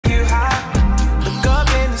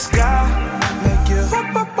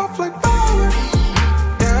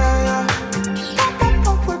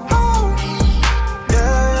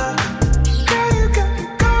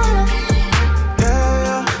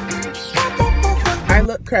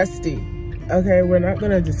look crusty. Okay, we're not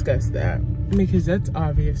gonna discuss that because that's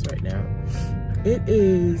obvious right now. It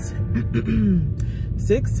is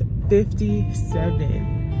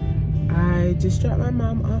 6:57. I just dropped my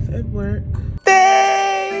mom off at work.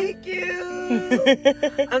 Thank you.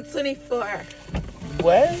 I'm 24.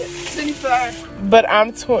 What? 24. But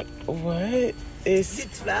I'm 20. What is? You're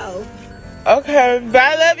 12. Okay,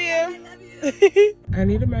 bye. Love you. I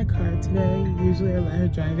needed my car today. Usually I let her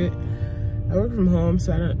drive it. I work from home,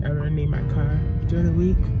 so I don't ever need my car during the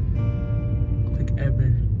week. Like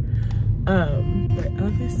ever. But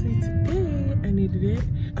obviously today I needed it.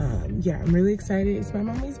 Yeah, I'm really excited. It's my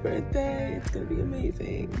mommy's birthday. It's gonna be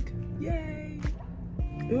amazing. Yay.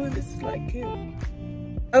 Ooh, this is like cute.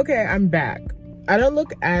 Okay, I'm back. I don't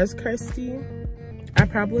look as crusty. I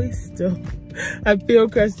probably still, I feel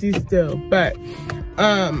crusty still, but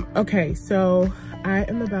okay, so I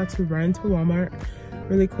am about to run to Walmart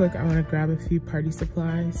really quick. I want to grab a few party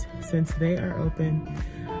supplies since they are open.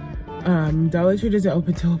 Dollar Tree doesn't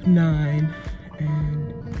open till 9,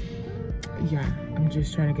 and yeah, I'm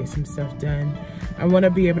just trying to get some stuff done. I want to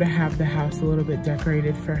be able to have the house a little bit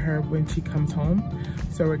decorated for her when she comes home,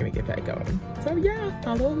 so we're gonna get that going. So yeah,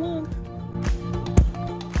 follow along.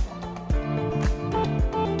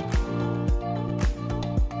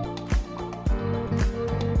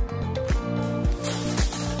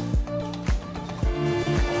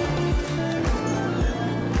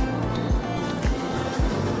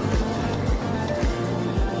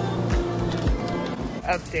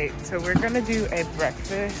 Update. So we're gonna do a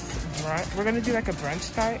breakfast brunch. We're gonna do like a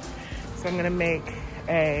brunch type. So I'm gonna make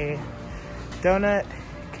a donut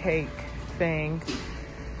cake thing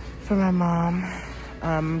for my mom.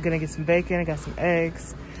 I'm gonna get some bacon. I got some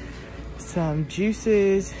eggs, some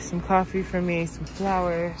juices, some coffee for me, some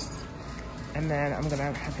flowers, and then I'm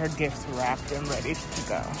gonna have her gifts wrapped and ready to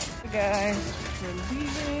go. Hey guys, we're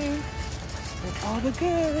leaving with all the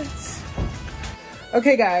goods.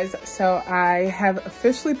 Okay guys, so I have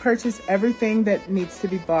officially purchased everything that needs to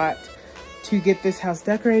be bought to get this house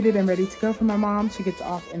decorated and ready to go for my mom. She gets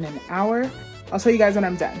off in an hour. I'll show you guys when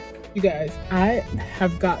I'm done. You guys, I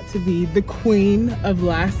have got to be the queen of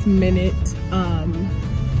last minute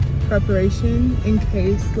preparation in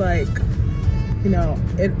case, like, you know,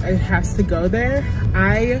 it has to go there.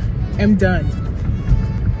 I am done.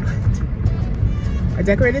 I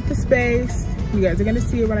decorated the space. You guys are gonna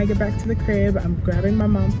see it when I get back to the crib. I'm grabbing my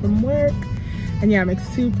mom from work. And yeah, I'm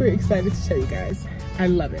super excited to show you guys. I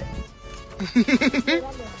love it.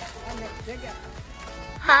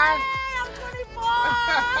 Hi. Hey, I'm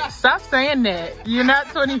 24. Stop saying that. You're not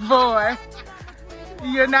 24.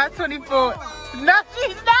 You're not 24. No,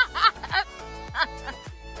 she's not.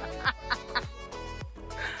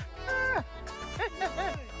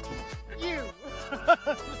 You.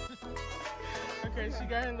 Okay, she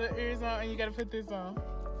got her little ears on, and you gotta put this on.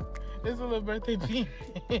 This is a little birthday pin.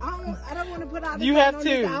 I don't want to put out this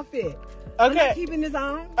outfit. Okay. I'm not keeping this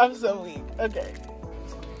on. I'm so weak. Okay.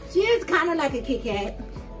 She is kind of like a Kit Kat.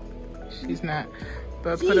 She's not.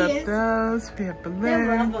 But she put up those. We have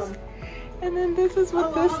balloons. And then this is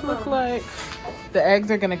what this looks like. The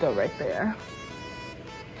eggs are gonna go right there.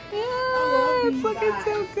 Yeah, it's looking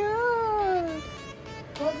so good.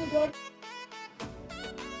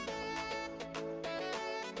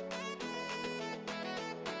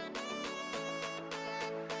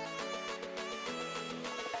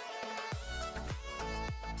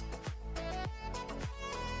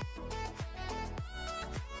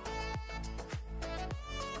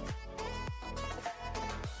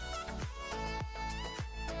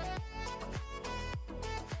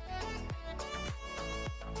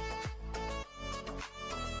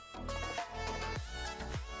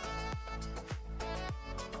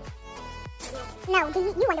 No,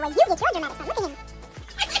 you wonder why you get your dramatic son. Look at him.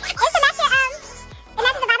 It's to match your, it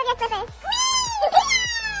matches the bottom of your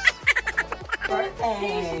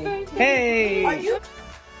slippers. Hey. Are you?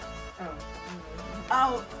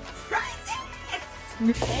 Oh, right.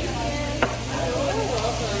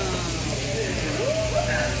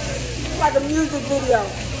 It's like a music video.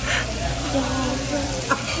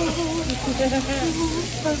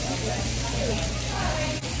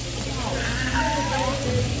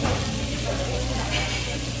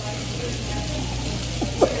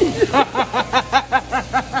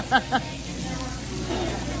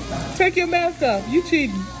 Take your mask off. You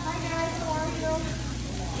cheating.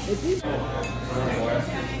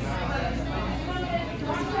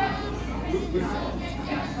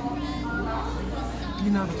 You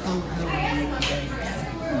know the food.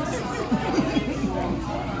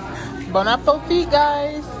 Bon appetit,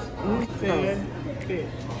 guys. Okay.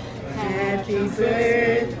 Happy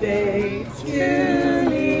birthday to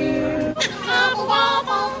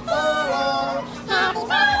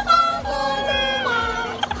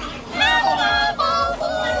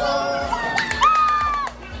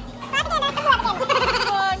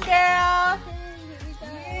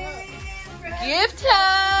Gift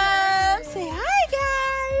time. Say hi,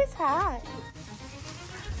 guys. Hi.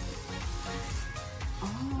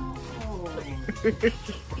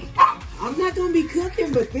 I'm not gonna be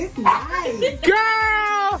cooking, but this nice.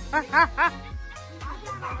 Girl. I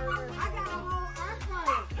got a whole air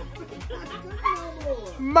fryer.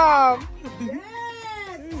 Mom. Yes.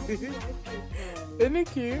 Isn't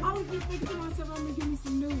it cute? I was just thinking to myself, I'm gonna give me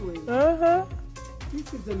some new ones. Uh-huh.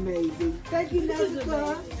 This is amazing. Thank you,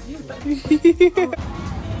 Jessica.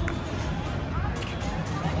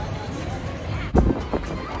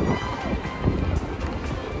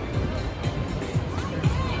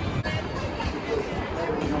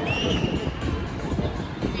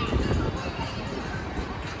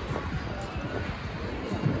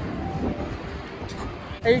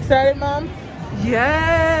 Are you excited, Mom?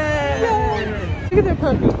 Yes. Look at that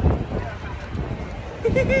puppy.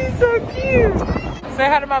 He's so cute. Say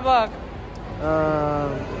hi to my vlog.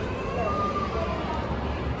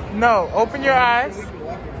 No, open your eyes.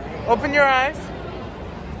 Open your eyes.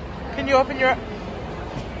 Can you open your...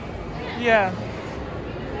 Yeah.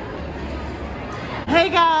 Hey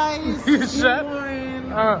guys. Shut.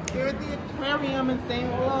 Here at the aquarium in St.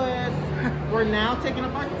 Louis. We're now taking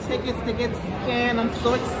up our tickets to get scanned. I'm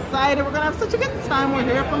so excited. We're gonna have such a good time. We're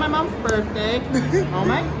here for my mom's birthday. Oh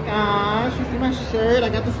my gosh. You see my shirt? I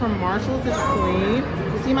got this from Marshall's. It's clean.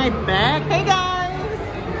 You see my bag? Hey guys.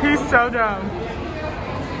 He's so dumb.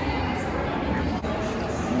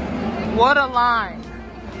 What a line.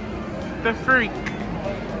 The freak.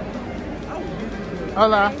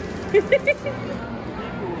 Hola.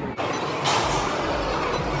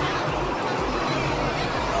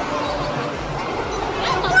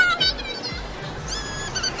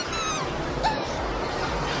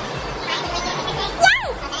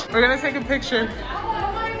 We're gonna take a picture.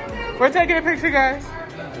 We're taking a picture, guys.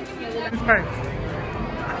 It's perfect.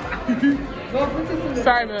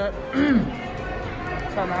 Sorry, but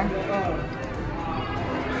sorry, Mom.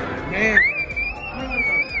 Man.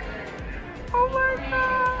 Oh my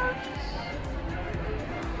gosh.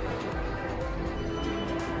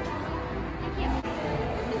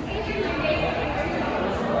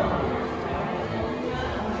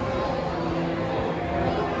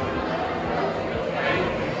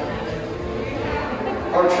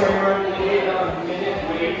 Our train ride will be about a minute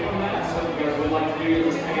away from that, so if you guys would like to do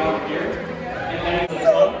this, hang out here. And then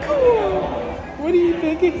So cool. What are you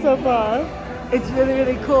thinking so far? It's really,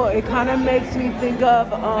 really cool. It kind of makes me think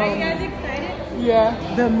of Are you guys excited? Yeah.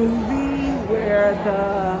 the movie where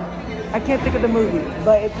I can't think of the movie,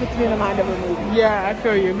 but it puts me in the mind of a movie. Yeah, I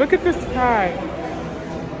feel you. Look at the sky.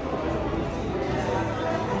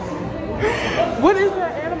 What is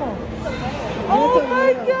that animal? Oh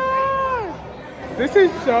my god! This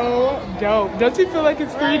is so dope. Don't you feel like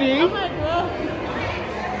it's 3D? Oh my god.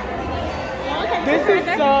 This is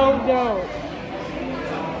so dope.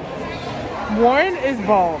 Warren is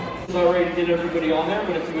bald. I already did everybody on there,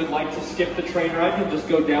 but if you would like to skip the train ride, you'll just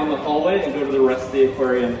go down the hallway and go to the rest of the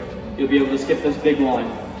aquarium. You'll be able to skip this big line.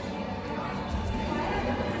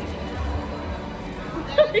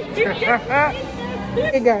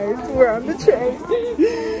 Hey guys, we're on the train.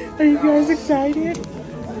 Are you guys excited?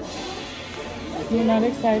 You're not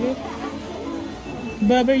excited?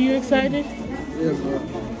 Bub, are you excited? Yeah, bro.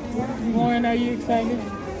 Warren, are you excited?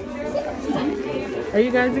 Are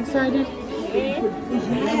you guys excited?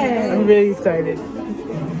 Yeah. I'm really excited.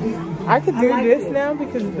 I could do this now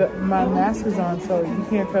because my mask is on, so you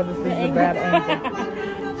can't tell if this is a bad angle.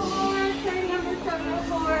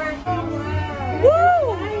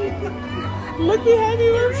 Woo! Look behind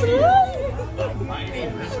you, Mighty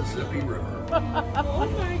Mississippi River.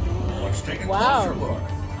 Let's take a Wow. closer look.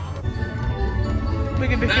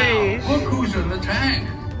 Look at the Now, fish. look who's in the tank.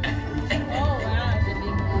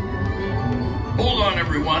 Hold on,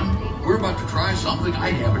 everyone. We're about to try something I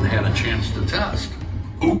haven't had a chance to test.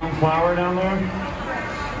 Ooh. Flower down there.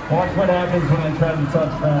 Watch what happens when I try to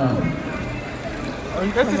touch that.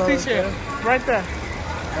 That's the seashell. Right there.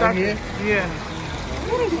 Stop it. Yeah.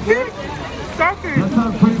 Stop That's it.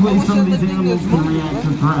 how quickly some of these animals can react to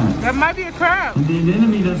threats. That might be a crab. And the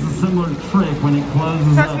enemy does a similar trick when it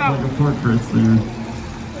closes Touch up that like a fortress there.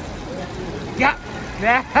 Yeah.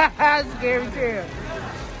 That's scary too.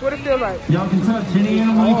 What it feel like? Y'all can touch any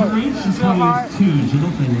animal you can reach. Just So gonna hard. use 2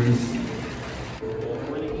 gentle fingers.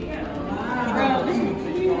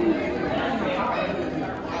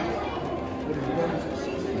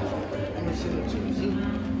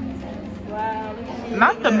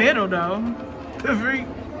 Not the middle though. The freak.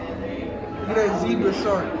 Look at that zebra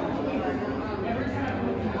shark.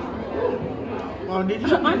 Oh, did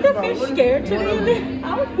you? Aren't the fish scared to be in there?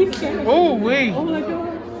 I would be scared. Oh wait. Oh my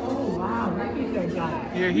god. Oh, wow.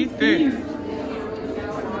 Yeah, he's thick.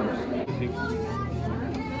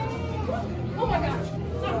 Oh my gosh.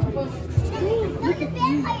 Look at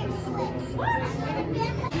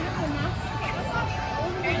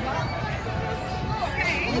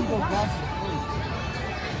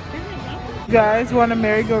You guys want a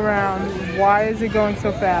merry-go-round? Why is it going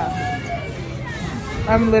so fast?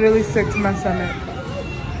 I'm literally sick to my stomach.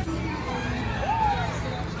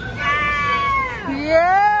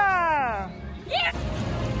 Yeah! Yeah!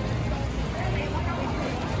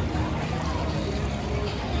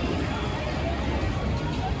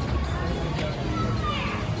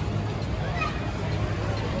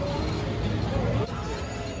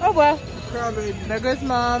 Oh well. There goes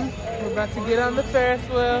Mom. We're about to get on the Ferris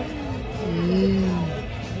wheel.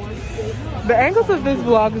 The angles of this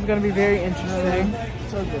vlog is going to be very interesting.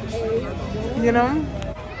 You know?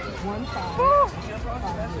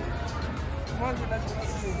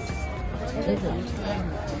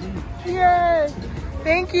 Yay!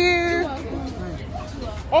 Thank you.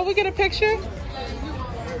 Oh, we get a picture?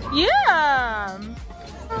 Yeah.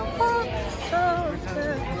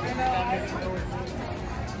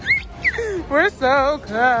 We're so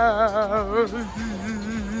close.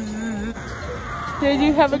 Did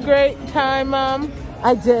you have a great time, Mom?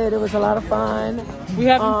 I did. It was a lot of fun. We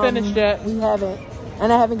haven't finished yet. We haven't.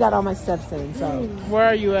 And I haven't got all my steps in, so. Where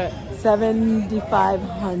are you at?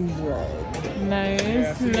 7,500.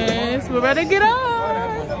 Nice, nice. We're about to get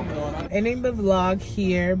on. Ending the vlog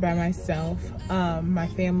here by myself. My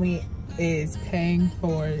family is paying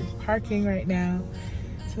for parking right now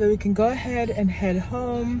so that we can go ahead and head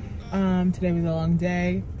home. Today was a long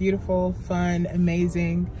day. Beautiful, fun,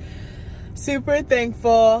 amazing. Super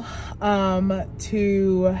thankful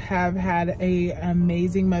to have had an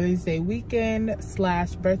amazing Mother's Day weekend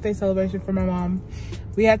 / birthday celebration for my mom.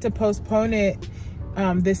 We had to postpone it,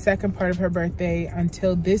 this second part of her birthday,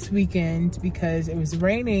 until this weekend because it was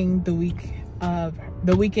raining the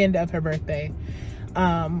weekend of her birthday,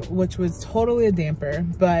 which was totally a damper.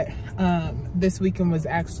 But this weekend was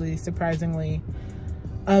actually surprisingly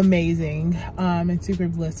amazing and super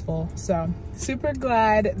blissful. So super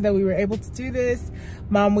glad that we were able to do this.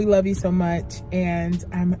 Mom, we love you so much, and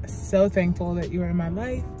I'm so thankful that you are in my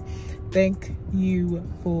life. Thank you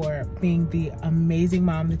for being the amazing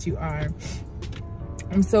mom that you are.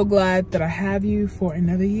 I'm so glad that I have you for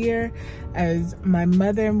another year as my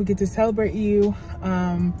mother, and we get to celebrate you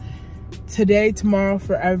today, tomorrow,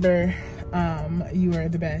 forever. You are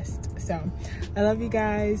the best. So I love you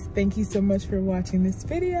guys. Thank you so much for watching this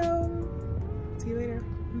video. See you later.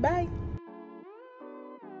 Bye.